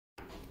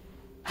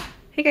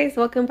Hey guys,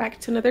 welcome back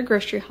to another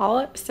grocery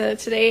haul. So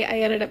today I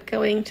ended up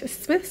going to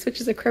Smith's,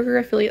 which is a Kroger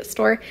affiliate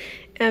store,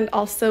 and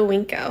also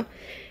Winco.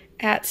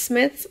 At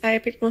Smith's, I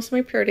picked most of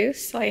my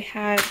produce. So I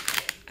had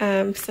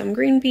some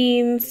green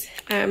beans.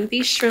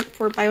 These shrimp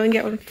were buy one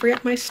get one free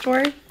at my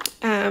store,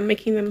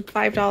 making them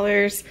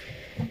 $5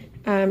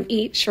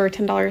 each or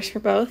 $10 for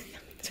both.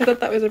 So I thought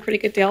that was a pretty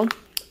good deal.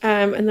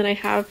 And then I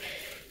have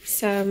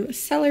some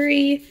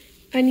celery,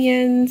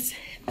 onions,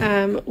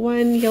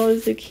 one yellow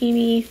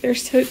zucchini. They're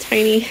so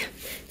tiny.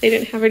 They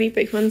didn't have any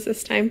big ones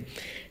this time.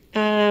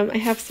 I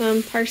have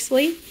some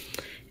parsley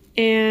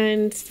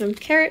and some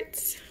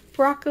carrots,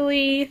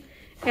 broccoli.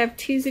 I have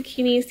 2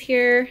 zucchinis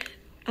here,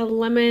 a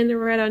lemon, a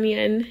red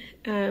onion,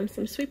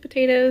 some sweet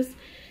potatoes,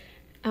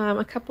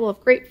 a couple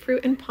of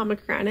grapefruit and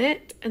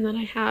pomegranate, and then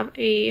I have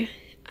a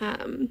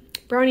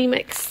brownie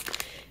mix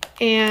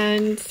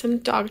and some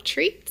dog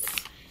treats.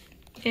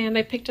 And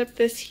I picked up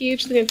this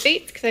huge thing of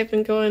dates because I've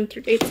been going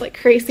through dates like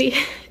crazy,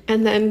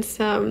 and then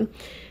some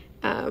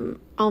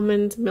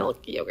almond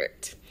milk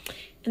yogurt.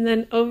 And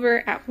then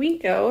over at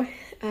Winco,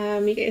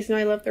 you guys know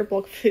I love their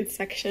bulk food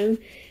section,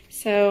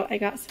 so I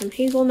got some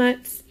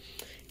hazelnuts,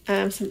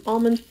 some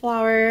almond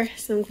flour,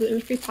 some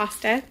gluten-free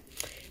pasta,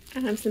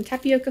 some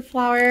tapioca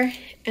flour,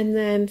 and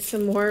then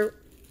some more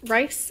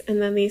rice,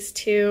 and then these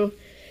 2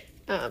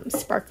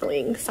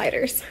 sparkling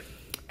ciders.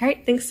 All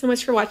right, thanks so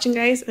much for watching,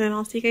 guys, and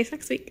I'll see you guys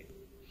next week.